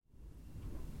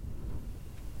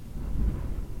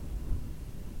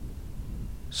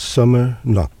Summer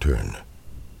Nocturne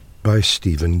by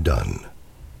Stephen Dunn.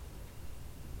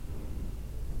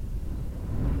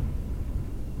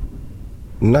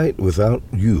 Night without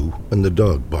you and the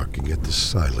dog barking at the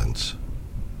silence.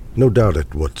 No doubt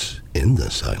at what's in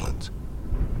the silence.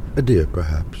 A deer,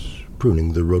 perhaps,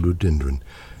 pruning the rhododendron,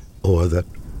 or that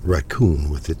raccoon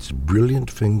with its brilliant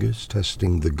fingers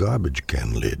testing the garbage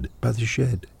can lid by the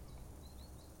shed.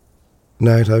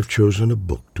 Night, I've chosen a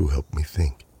book to help me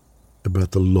think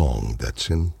about the long that's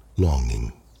in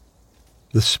longing,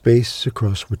 the space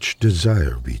across which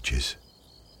desire reaches.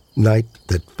 Night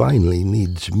that finally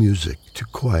needs music to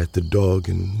quiet the dog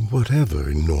in whatever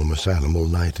enormous animal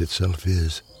night itself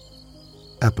is.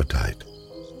 Appetite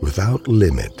without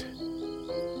limit.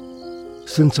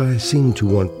 Since I seem to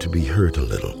want to be hurt a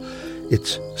little,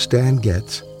 it's Stan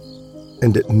Getz,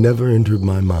 and it never entered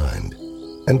my mind.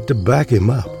 And to back him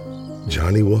up,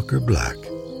 Johnny Walker Black,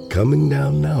 coming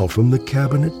down now from the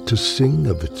cabinet to sing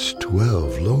of its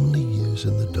 12 lonely years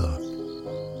in the dark.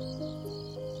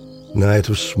 Night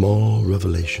of small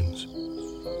revelations,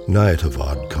 night of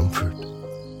odd comfort,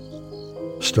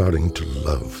 starting to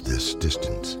love this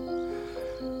distance,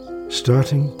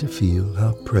 starting to feel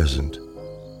how present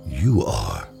you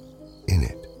are in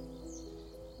it.